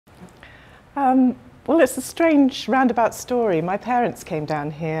Well, it's a strange roundabout story. My parents came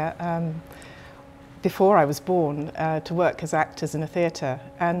down here before I was born to work as actors in a theatre,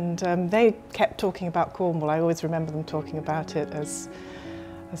 and they kept talking about Cornwall. I always remember them talking about it as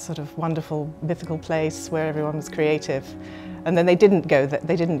a sort of wonderful mythical place where everyone was creative. And then they didn't come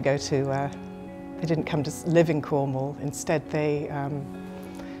to live in Cornwall. Instead, they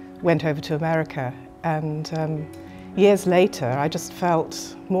went over to America. And years later, I just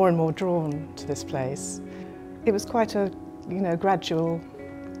felt more and more drawn to this place. It was quite a gradual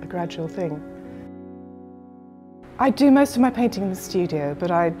thing. I do most of my painting in the studio,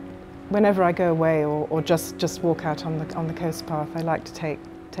 but whenever I go away or just walk out on the coast path, I like to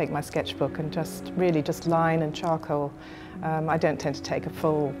take my sketchbook and just line and charcoal. I don't tend to take a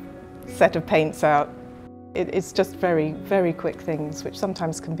full set of paints out. It's just very, very quick things, which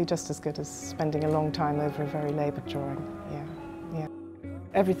sometimes can be just as good as spending a long time over a very laboured drawing. Yeah.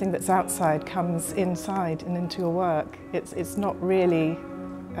 Everything that's outside comes inside and into your work. It's not really,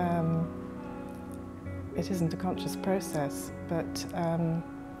 it isn't a conscious process, but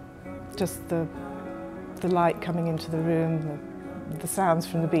just the light coming into the room, the sounds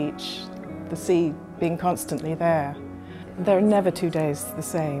from the beach, the sea being constantly there. There are never 2 days the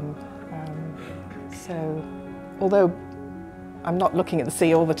same. So, although I'm not looking at the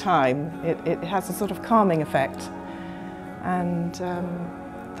sea all the time, it has a sort of calming effect. And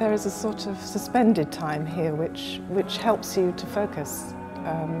there is a sort of suspended time here which helps you to focus.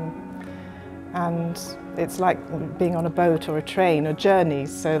 And it's like being on a boat or a train, a journey,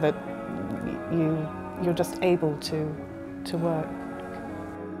 so that you're just able to work.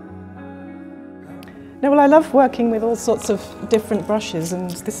 No, well, I love working with all sorts of different brushes, and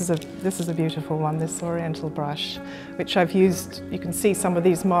this is a beautiful one, this Oriental brush, which I've used. You can see some of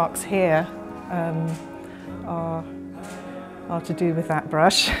these marks here are to do with that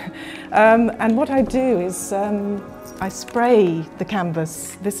brush. And what I do is I spray the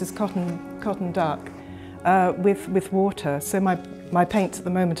canvas. This is cotton duck with water. So my paints at the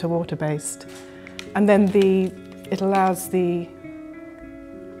moment are water-based, and then it allows the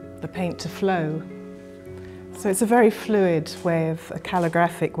paint to flow. So it's a very fluid way of a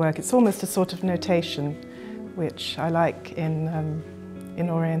calligraphic work. It's almost a sort of notation, which I like in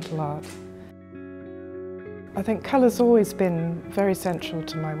Oriental art. I think colour's always been very central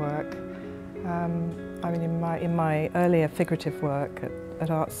to my work. I mean, in my earlier figurative work at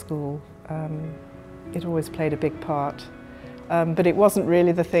art school, it always played a big part. But it wasn't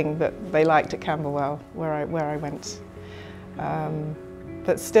really the thing that they liked at Camberwell, where I went.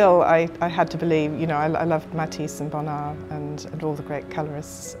 But still, I had to believe, I loved Matisse and Bonnard and all the great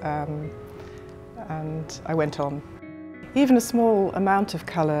colourists, and I went on. Even a small amount of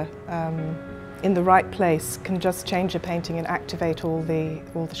colour in the right place can just change a painting and activate all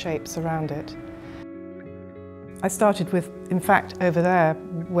the shapes around it. I started with, in fact, over there,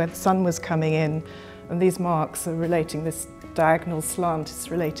 where the sun was coming in, and these marks are relating, this diagonal slant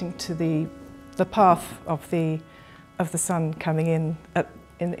is relating to the path of the sun coming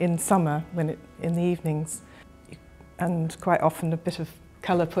in summer, in the evenings. And quite often a bit of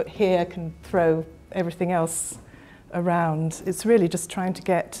colour put here can throw everything else around. It's really just trying to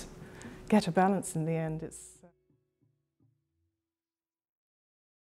get a balance in the end.